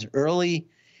Taiwan's early,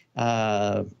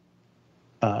 what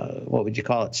would you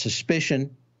call it,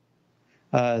 suspicion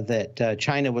that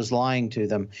China was lying to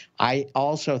them. I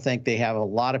also think they have a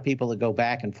lot of people that go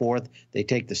back and forth. They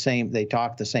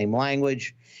talk the same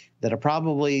language, that are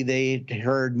probably they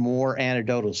heard more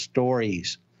anecdotal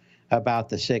stories about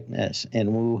the sickness in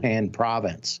Wuhan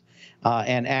province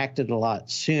and acted a lot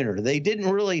sooner. They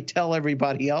didn't really tell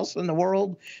everybody else in the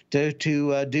world to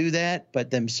do that,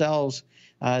 but themselves,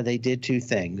 they did two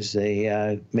things.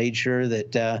 They made sure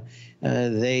that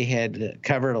they had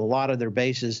covered a lot of their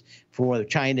bases for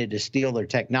China to steal their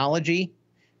technology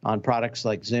on products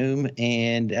like Zoom,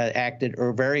 and acted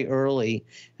very early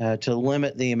to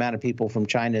limit the amount of people from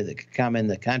China that could come in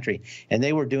the country. And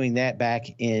they were doing that back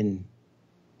in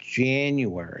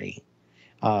January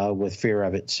with fear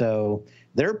of it. So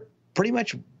they're pretty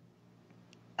much,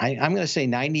 I'm going to say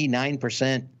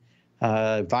 99%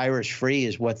 virus-free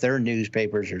is what their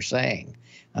newspapers are saying.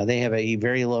 They have a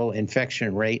very low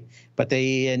infection rate, but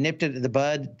they nipped it at the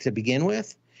bud to begin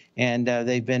with, and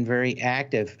they've been very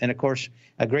active. And of course,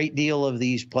 a great deal of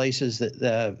these places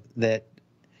that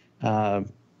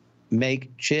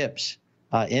make chips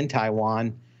in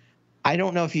Taiwan, I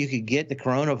don't know if you could get the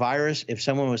coronavirus if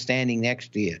someone was standing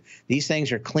next to you. These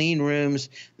things are clean rooms.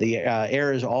 The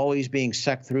air is always being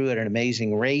sucked through at an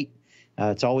amazing rate.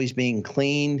 It's always being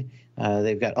cleaned.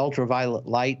 They've got ultraviolet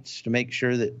lights to make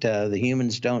sure that the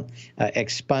humans don't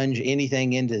expunge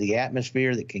anything into the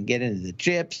atmosphere that can get into the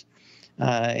chips.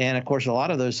 And, of course, a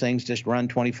lot of those things just run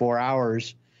 24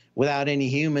 hours without any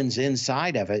humans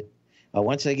inside of it.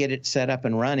 Once they get it set up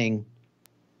and running,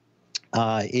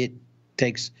 it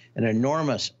takes an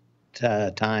enormous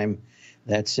time.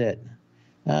 That's it.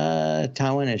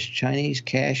 Taiwan is Chinese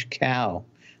cash cow.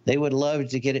 They would love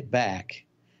to get it back.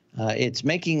 It's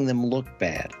making them look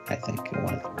bad, I think,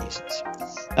 one of the reasons.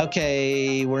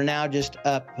 Okay, we're now just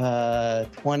up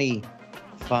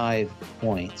 25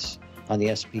 points on the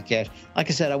S&P cash. Like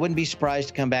I said, I wouldn't be surprised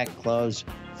to come back and close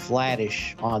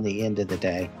flattish on the end of the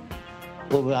day.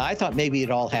 Well, I thought maybe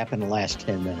it all happened in the last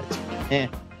 10 minutes.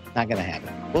 Not going to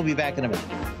happen. We'll be back in a minute.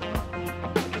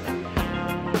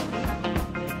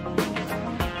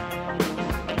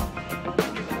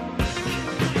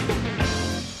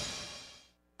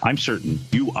 I'm certain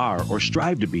you are or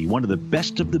strive to be one of the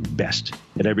best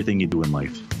at everything you do in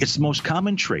life. It's the most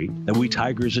common trait that we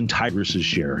tigers and tigresses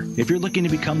share. If you're looking to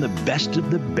become the best of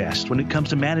the best when it comes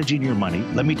to managing your money,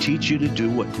 let me teach you to do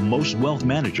what most wealth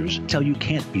managers tell you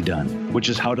can't be done, which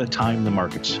is how to time the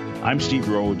markets. I'm Steve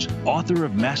Rhodes, author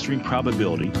of Mastering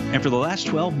Probability, and for the last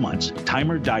 12 months,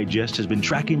 Timer Digest has been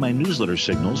tracking my newsletter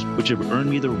signals, which have earned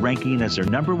me the ranking as their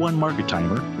 #1 market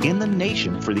timer in the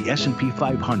nation for the S&P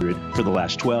 500 for the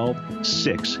last 12,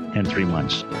 6, and 3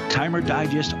 months. Timer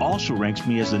Digest also ranks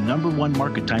me as the #1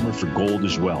 market timer for gold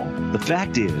as well. The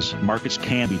fact is, markets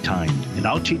can be timed, and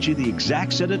I'll teach you the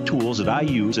exact set of tools that I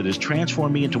use that has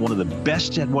transformed me into one of the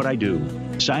best at what I do.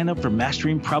 Sign up for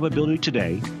Mastering Probability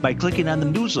today by clicking on the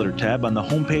newsletter tab on the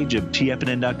homepage of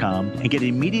TFNN.com and get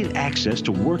immediate access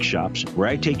to workshops where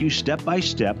I take you step by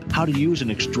step how to use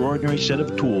an extraordinary set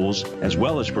of tools as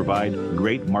well as provide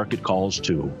great market calls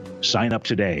too. Sign up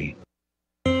today.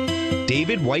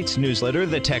 David White's newsletter,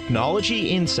 The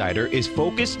Technology Insider, is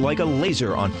focused like a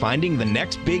laser on finding the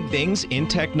next big things in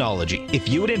technology. If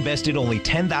you had invested only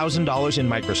 $10,000 in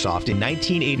Microsoft in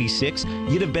 1986,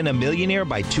 you'd have been a millionaire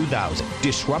by 2000.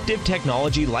 Disruptive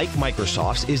technology like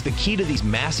Microsoft's is the key to these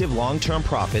massive long-term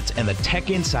profits, and the Tech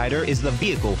Insider is the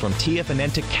vehicle from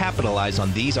TFNN to capitalize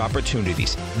on these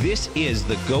opportunities. This is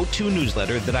the go-to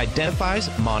newsletter that identifies,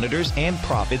 monitors, and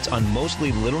profits on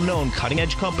mostly little-known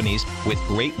cutting-edge companies with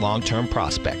great long-term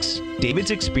prospects. David's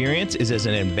experience is as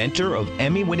an inventor of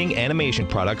Emmy-winning animation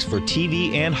products for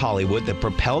TV and Hollywood that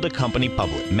propelled a company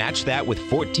public. Match that with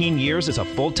 14 years as a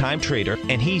full-time trader,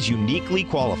 and he's uniquely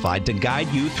qualified to guide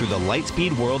you through the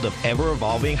lightspeed world of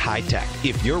ever-evolving high-tech.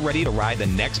 If you're ready to ride the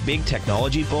next big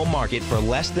technology bull market for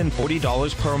less than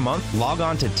 $40 per month, log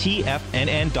on to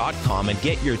TFNN.com and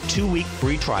get your 2-week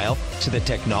free trial to the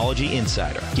Technology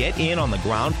Insider. Get in on the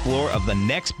ground floor of the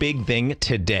next big thing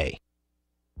today.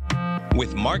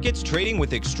 With markets trading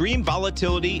with extreme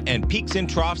volatility and peaks and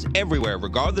troughs everywhere,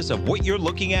 regardless of what you're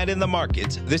looking at in the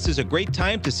markets, this is a great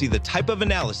time to see the type of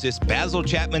analysis Basil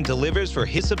Chapman delivers for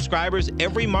his subscribers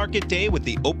every market day with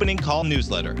the Opening Call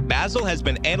newsletter. Basil has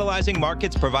been analyzing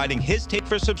markets, providing his take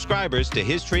for subscribers to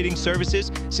his trading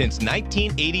services since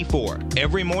 1984.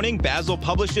 Every morning, Basil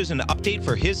publishes an update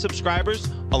for his subscribers,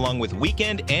 along with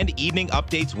weekend and evening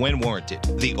updates when warranted.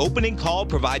 The Opening Call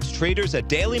provides traders a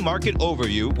daily market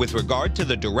overview with regard to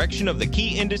the direction of the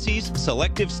key indices,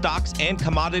 selective stocks, and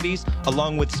commodities,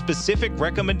 along with specific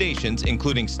recommendations,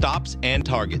 including stops and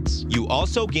targets. You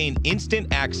also gain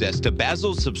instant access to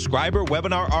Basil's subscriber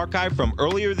webinar archive from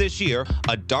earlier this year,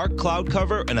 a dark cloud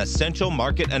cover, and essential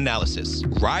market analysis.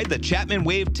 Ride the Chapman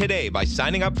wave today by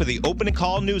signing up for the Opening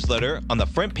Call newsletter on the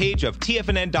front page of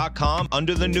TFNN.com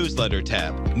under the newsletter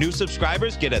tab. New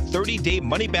subscribers get a 30-day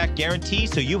money-back guarantee,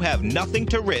 so you have nothing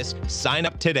to risk. Sign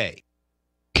up today.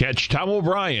 Catch Tom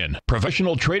O'Brien,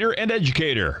 professional trader and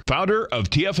educator, founder of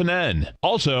TFNN.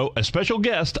 Also, a special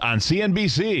guest on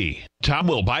CNBC. Tom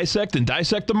will bisect and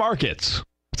dissect the markets.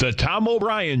 The Tom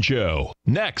O'Brien Show,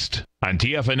 next on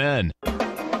TFNN.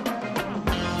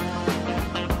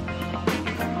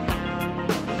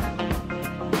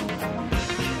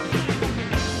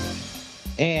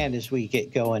 And as we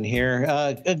get going here,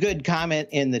 a good comment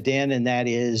in the den, and that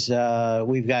is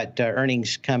we've got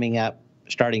earnings coming up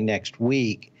starting next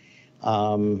week.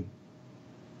 The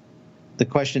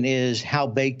question is, how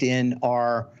baked in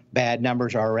are bad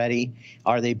numbers already?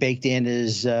 Are they baked in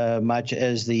as much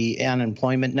as the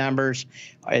unemployment numbers?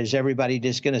 Is everybody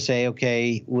just going to say,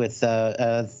 okay, with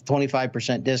a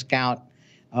 25% discount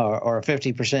or a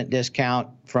 50% discount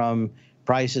from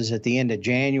prices at the end of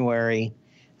January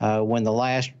when the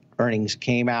last earnings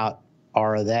came out,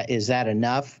 is that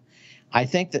enough? I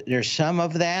think that there's some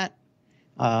of that.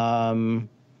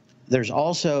 There's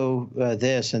also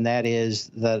this, and that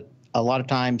is that a lot of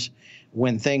times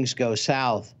when things go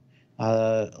south,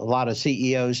 a lot of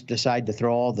CEOs decide to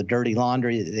throw all the dirty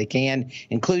laundry that they can,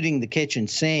 including the kitchen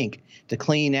sink, to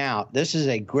clean out. This is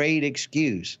a great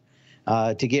excuse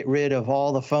to get rid of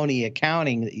all the phony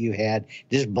accounting that you had.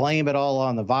 Just blame it all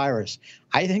on the virus.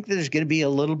 I think there's going to be a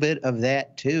little bit of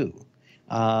that too.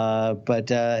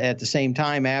 But at the same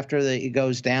time, after it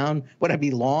goes down, would I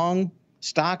be long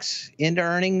stocks into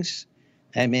earnings?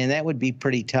 I mean, that would be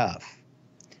pretty tough.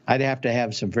 I'd have to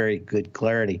have some very good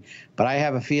clarity. But I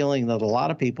have a feeling that a lot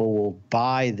of people will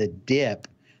buy the dip,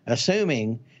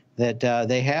 assuming that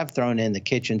they have thrown in the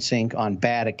kitchen sink on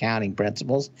bad accounting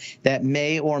principles that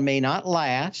may or may not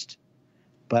last.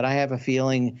 But I have a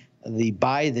feeling the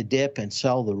buy the dip and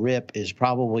sell the rip is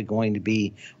probably going to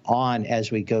be on as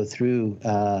we go through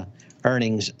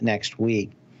earnings next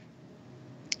week.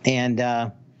 And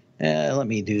let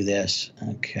me do this.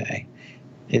 Okay.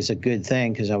 is a good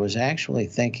thing, because I was actually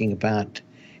thinking about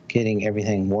getting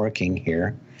everything working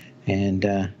here. And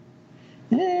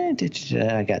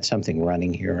I got something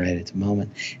running here right at the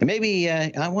moment. And maybe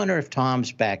I wonder if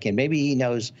Tom's back in. Maybe he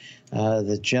knows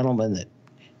the gentleman that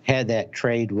had that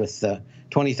trade with the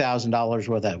 $20,000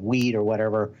 worth of wheat or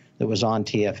whatever that was on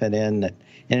TFNN that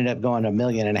ended up going $1.5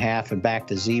 million and back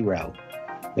to zero.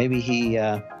 Maybe he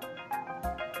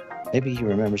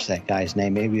remembers that guy's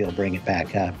name. Maybe he'll bring it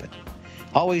back up. But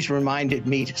always reminded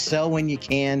me to sell when you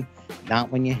can,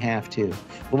 not when you have to.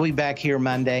 We'll be back here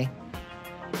Monday.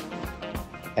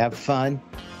 Have fun.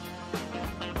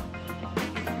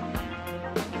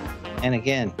 And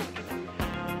again,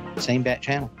 same bat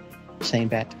channel, same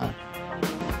bat time.